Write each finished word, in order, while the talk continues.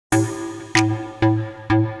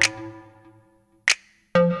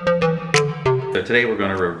So today we're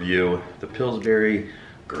going to review the Pillsbury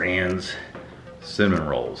Grands Cinnamon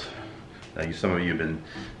Rolls. Now, some of you have been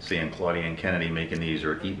seeing Claudia and Kennedy making these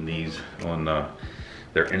or eating these on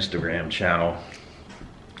their Instagram channel.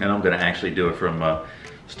 And I'm going to actually do it from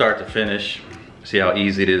start to finish, see how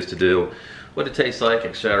easy it is to do, what it tastes like,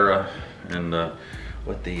 etc. And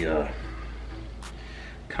what the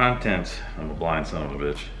contents. I'm a blind son of a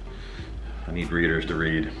bitch. I need readers to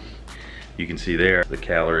read. You can see there the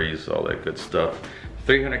calories, all that good stuff.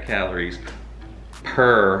 300 calories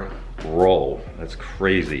per roll. That's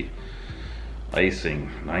crazy. Icing,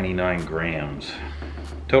 99 grams.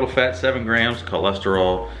 Total fat, 7 grams.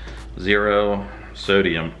 Cholesterol, 0.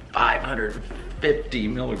 Sodium, 550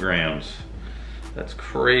 milligrams. That's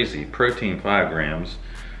crazy. Protein, 5 grams.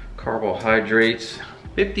 Carbohydrates,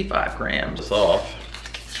 55 grams. It's off.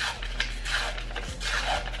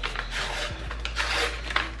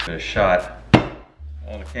 A shot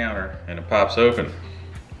on the counter and it pops open.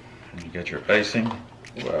 And you get your icing.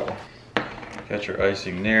 Wow. Got your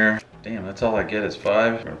icing there. Damn, that's all I get is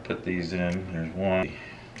 5. I'm gonna put these in. There's 1,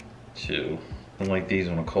 2. I like these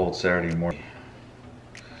on a cold Saturday morning.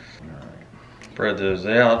 Alright. Spread those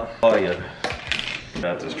out. Oh yeah.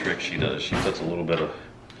 About this trick she does. She puts a little bit of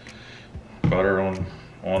butter on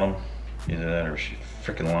them. Either that or she's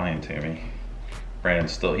freaking lying to me.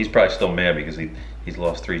 Brandon's he's probably still mad because he's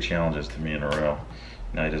lost 3 challenges to me in a row.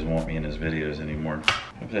 Now he doesn't want me in his videos anymore.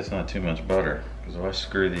 Hope that's not too much butter, because if I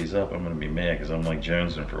screw these up, I'm gonna be mad because I'm like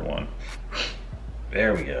jonesing for one.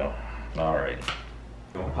 There we go. All right.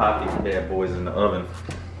 Gonna pop these bad boys in the oven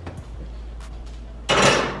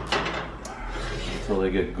until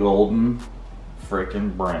they get golden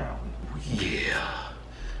freaking brown. Yeah.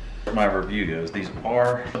 My review goes, these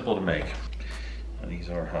are simple to make. And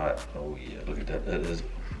these are hot. Oh yeah, look at that. That is.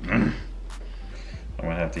 I'm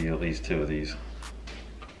gonna have to eat at least 2 of these.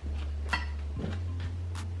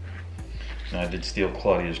 Now, I did steal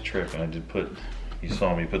Claudia's trick, and I did put. You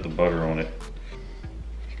saw me put the butter on it.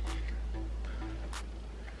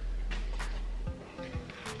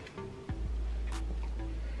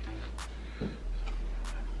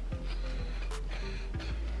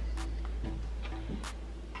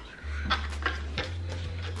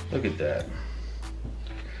 Look at that.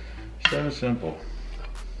 So simple.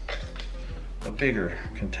 A bigger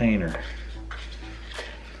container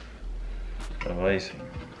of icing.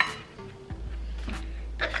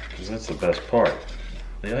 Because that's the best part.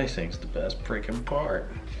 The icing's the best freaking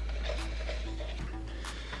part.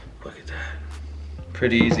 Look at that.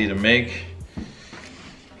 Pretty easy to make.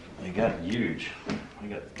 They got huge. They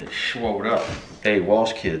got it swelled up. Hey,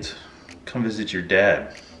 Walsh kids, come visit your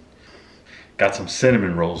dad. Got some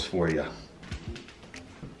cinnamon rolls for you.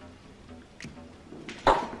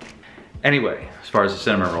 Anyway, as far as the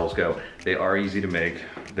cinnamon rolls go, they are easy to make.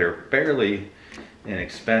 They're fairly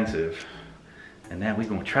inexpensive. And now we're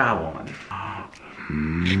gonna try one.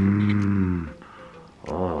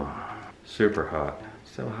 Oh, super hot.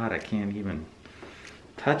 So hot I can't even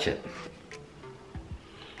touch it.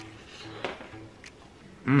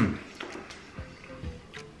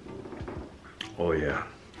 Oh yeah,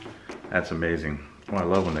 that's amazing. Oh, I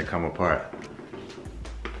love when they come apart.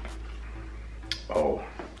 Oh.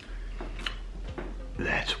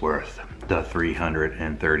 That's worth the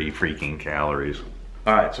 330 freaking calories.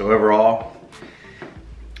 All right, so overall,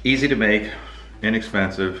 easy to make,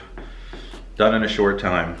 inexpensive, done in a short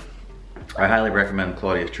time. I highly recommend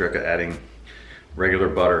Claudia's trick of adding regular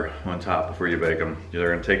butter on top before you bake them. They're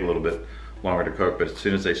gonna take a little bit longer to cook, but as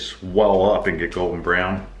soon as they swell up and get golden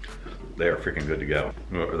brown, they're freaking good to go.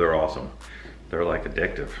 They're awesome. They're like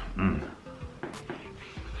addictive.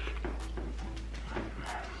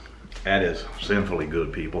 That is sinfully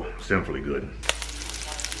good, people. Sinfully good.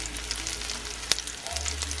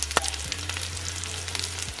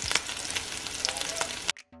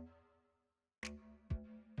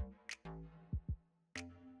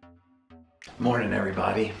 Morning,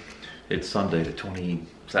 everybody. It's Sunday the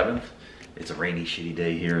 27th. It's a rainy, shitty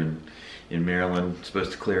day here in Maryland. It's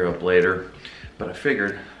supposed to clear up later. But I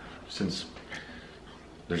figured, since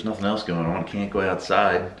there's nothing else going on, can't go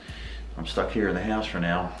outside, I'm stuck here in the house for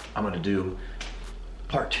now. I'm gonna do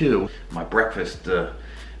part 2, my breakfast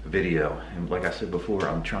video. And like I said before,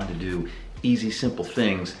 I'm trying to do easy, simple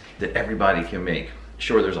things that everybody can make.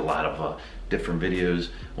 Sure, there's a lot of different videos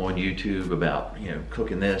on YouTube about, you know,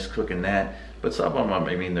 cooking this, cooking that, but some of them,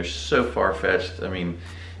 I mean, they're so far-fetched. I mean,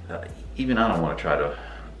 even I don't want to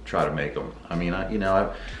try to make them. I mean,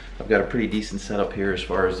 I've got a pretty decent setup here as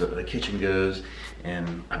far as the kitchen goes,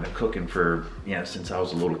 and I've been cooking for, you know, since I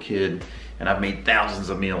was a little kid, and I've made thousands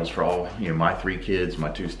of meals for all, you know, my 3 kids, my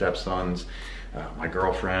 2 stepsons, my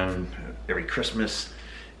girlfriend, every Christmas,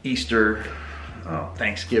 Easter,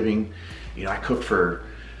 Thanksgiving. You know, I cook for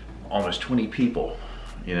almost 20 people,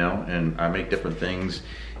 you know, and I make different things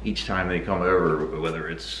each time they come over, whether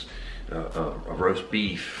it's a roast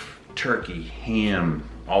beef, turkey, ham,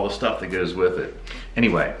 all the stuff that goes with it.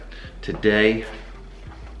 Anyway, today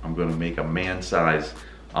I'm gonna make a man-sized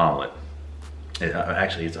omelet.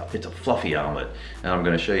 Actually, it's a fluffy omelet, and I'm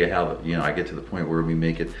gonna show you how, you know, I get to the point where we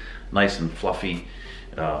make it nice and fluffy.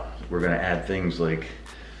 We're gonna add things like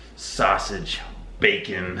sausage,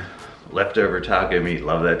 bacon, leftover taco meat,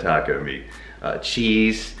 love that taco meat,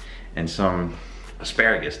 cheese, and some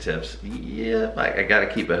asparagus tips. Yeah, I gotta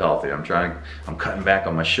keep it healthy. I'm cutting back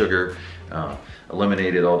on my sugar,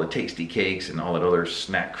 eliminated all the tasty cakes and all that other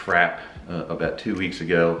snack crap about 2 weeks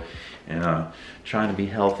ago, and trying to be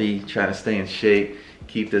healthy, trying to stay in shape,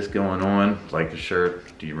 keep this going on. Like the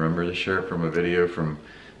shirt, do you remember the shirt from a video from,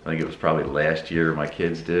 I think it was probably last year my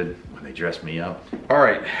kids did when they dressed me up? All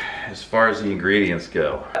right, as far as the ingredients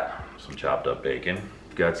go, some chopped up bacon,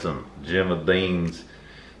 got some Jim of Beans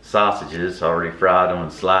sausages, already fried them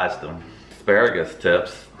and sliced them, asparagus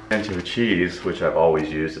tips, and some cheese, which I've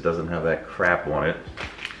always used. It doesn't have that crap on it.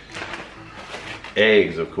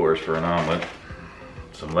 Eggs, of course, for an omelet.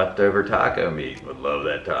 Some leftover taco meat. Would love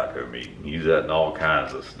that taco meat. Use that in all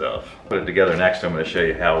kinds of stuff. Put it together next. I'm going to show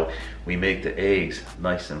you how we make the eggs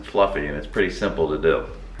nice and fluffy, and it's pretty simple to do.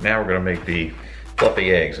 Now we're going to make the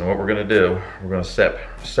fluffy eggs, and what we're going to do, we're going to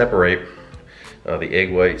separate the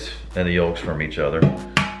egg whites and the yolks from each other.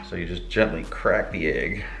 So you just gently crack the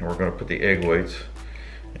egg, and we're going to put the egg whites,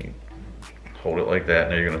 and you hold it like that,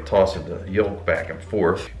 and then you're going to toss it, the yolk back and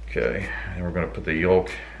forth. Okay, and we're going to put the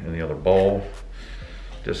yolk in the other bowl.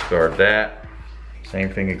 Discard that. Same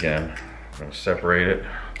thing again. I'm going to separate it,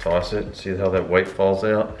 toss it, see how that white falls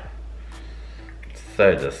out? It's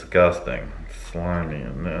so disgusting. It's slimy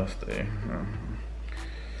and nasty.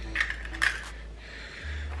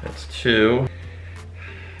 That's two.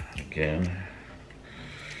 Again.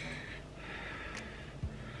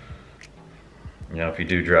 Now if you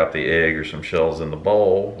do drop the egg or some shells in the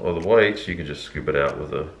bowl of the whites, you can just scoop it out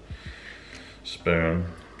with a spoon.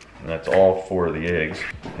 And that's all 4 of the eggs.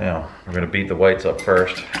 Now, we're gonna beat the whites up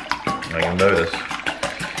first. Now you'll notice,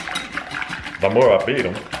 the more I beat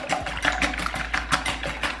them,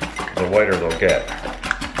 the whiter they'll get.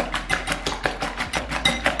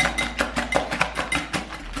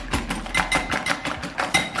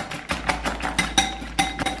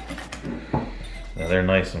 Now they're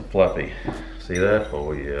nice and fluffy. See that?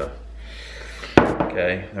 Oh yeah.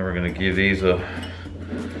 Okay, then we're gonna give these a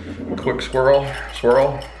quick swirl.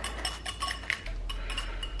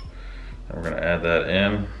 And we're gonna add that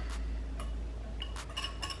in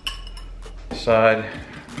side,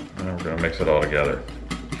 and then we're gonna mix it all together.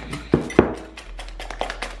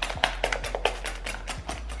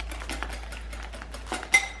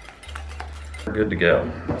 We're good to go.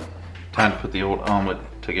 Time to put the old omelet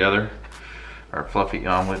together. Our fluffy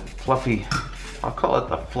omelet. Fluffy, I'll call it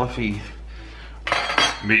the fluffy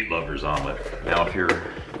meat lover's omelet. Now if you're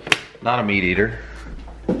not a meat eater,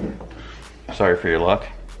 sorry for your luck.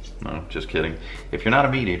 No, just kidding. If you're not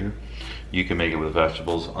a meat eater, you can make it with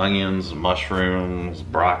vegetables, onions, mushrooms,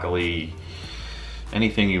 broccoli,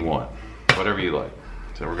 anything you want, whatever you like.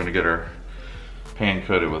 So we're gonna get our pan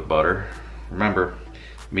coated with butter. Remember,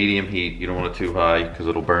 medium heat, you don't want it too high because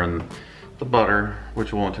it'll burn the butter,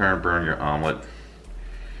 which will in turn burn your omelet.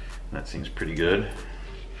 That seems pretty good.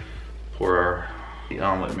 Pour the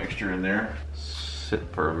omelet mixture in there. Sit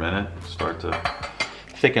for a minute, start to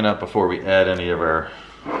thicken up before we add any of our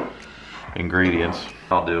ingredients.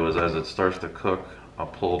 What I'll do is as it starts to cook, I'll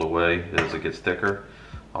pull it away as it gets thicker.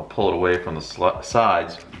 I'll pull it away from the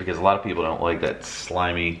sides because a lot of people don't like that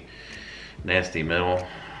slimy, nasty middle.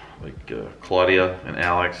 Like Claudia and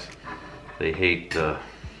Alex, they hate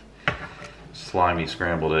slimy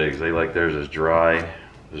scrambled eggs. They like theirs as dry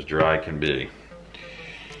can be.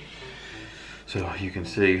 So you can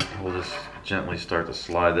see, we'll just gently start to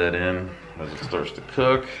slide that in as it starts to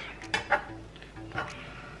cook.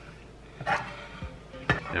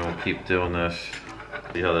 And we'll keep doing this.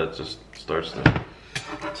 See how that just starts to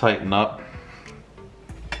tighten up.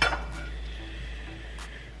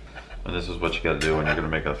 And this is what you gotta do when you're gonna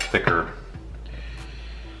make a thicker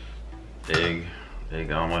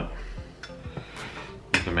egg omelet.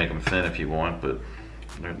 You can make them thin if you want, but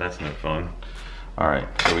that's no fun. All right,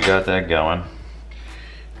 so we got that going.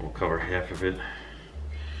 We'll cover half of it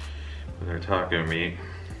with our taco meat.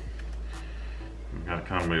 We gotta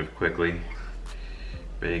kind of move quickly.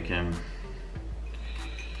 Bacon.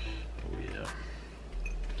 Oh yeah.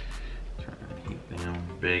 Turn the heat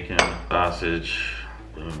down. bacon, sausage,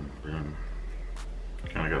 boom, boom.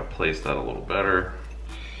 Kind of got to place that a little better.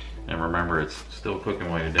 And remember, it's still cooking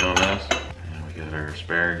while you're doing this. And we got our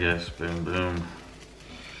asparagus, boom, boom.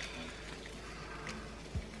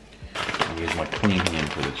 I'll use my clean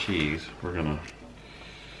hand for the cheese. We're gonna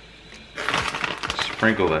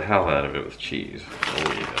sprinkle the hell out of it with cheese.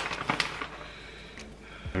 Oh yeah.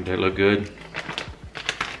 Don't that look good?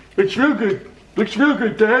 It's real good. Looks real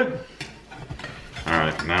good, Dad. All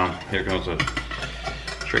right, now here goes a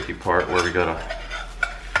tricky part where we gotta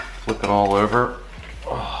flip it all over.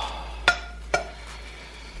 Oh.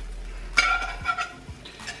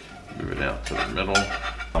 Move it out to the middle.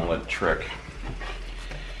 Omelette trick.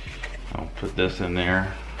 I'll put this in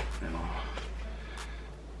there and I'll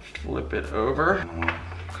flip it over. And I'll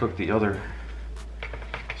cook the other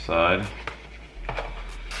side.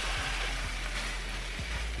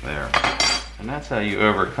 There. And that's how you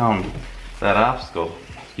overcome that obstacle,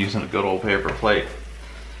 using a good old paper plate.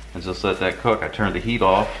 And just let that cook. I turned the heat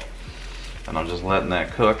off and I'm just letting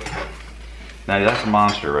that cook. Now that's a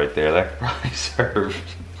monster right there. That could probably serve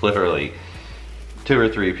literally 2 or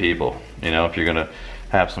 3 people. You know, if you're gonna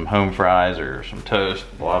have some home fries or some toast,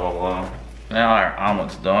 blah, blah, blah. Now our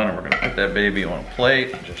omelet's done and we're gonna put that baby on a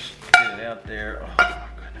plate. Just get it out there. Oh my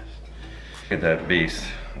goodness. Look at that beast.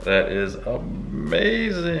 That is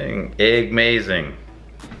amazing. Egg-mazing.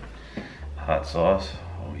 Hot sauce.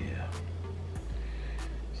 Oh yeah.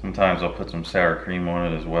 Sometimes I'll put some sour cream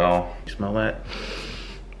on it as well. You smell that?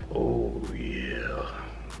 Oh yeah.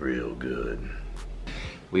 Real good.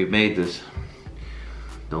 We've made this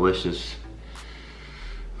delicious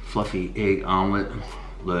fluffy egg omelet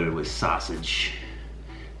loaded with sausage,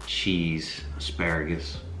 cheese,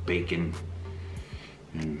 asparagus, bacon,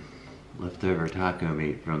 and leftover taco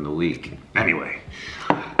meat from the week. Anyway,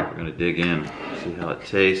 we're gonna dig in, see how it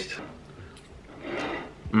tastes.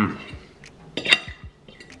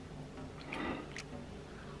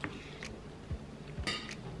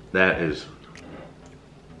 That is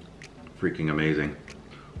freaking amazing.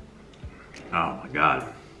 Oh my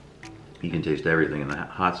God. You can taste everything, and the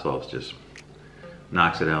hot sauce just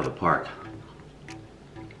knocks it out of the park.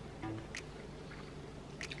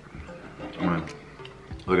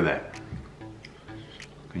 Look at that.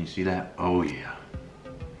 Can you see that? Oh yeah.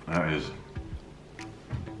 That is.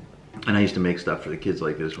 And I used to make stuff for the kids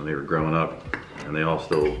like this when they were growing up, and they all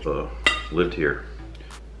still lived here.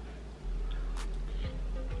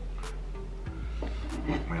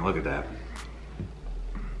 I mean, look at that.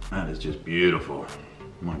 That is just beautiful.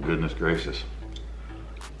 My goodness gracious.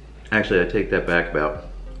 Actually, I take that back about,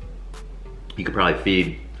 you could probably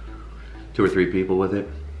feed 2 or 3 people with it,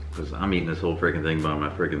 because I'm eating this whole freaking thing by my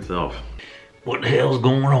freaking self. What the hell's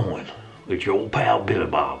going on? It's your old pal Billy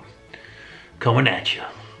Bob coming at you.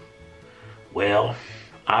 Well,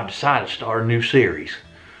 I've decided to start a new series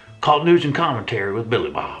called News and Commentary with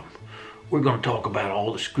Billy Bob. We're going to talk about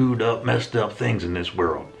all the screwed up, messed up things in this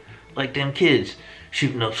world. Like them kids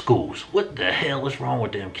shooting up schools. What the hell is wrong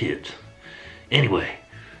with them kids? Anyway,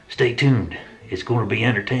 stay tuned. It's going to be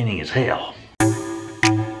entertaining as hell.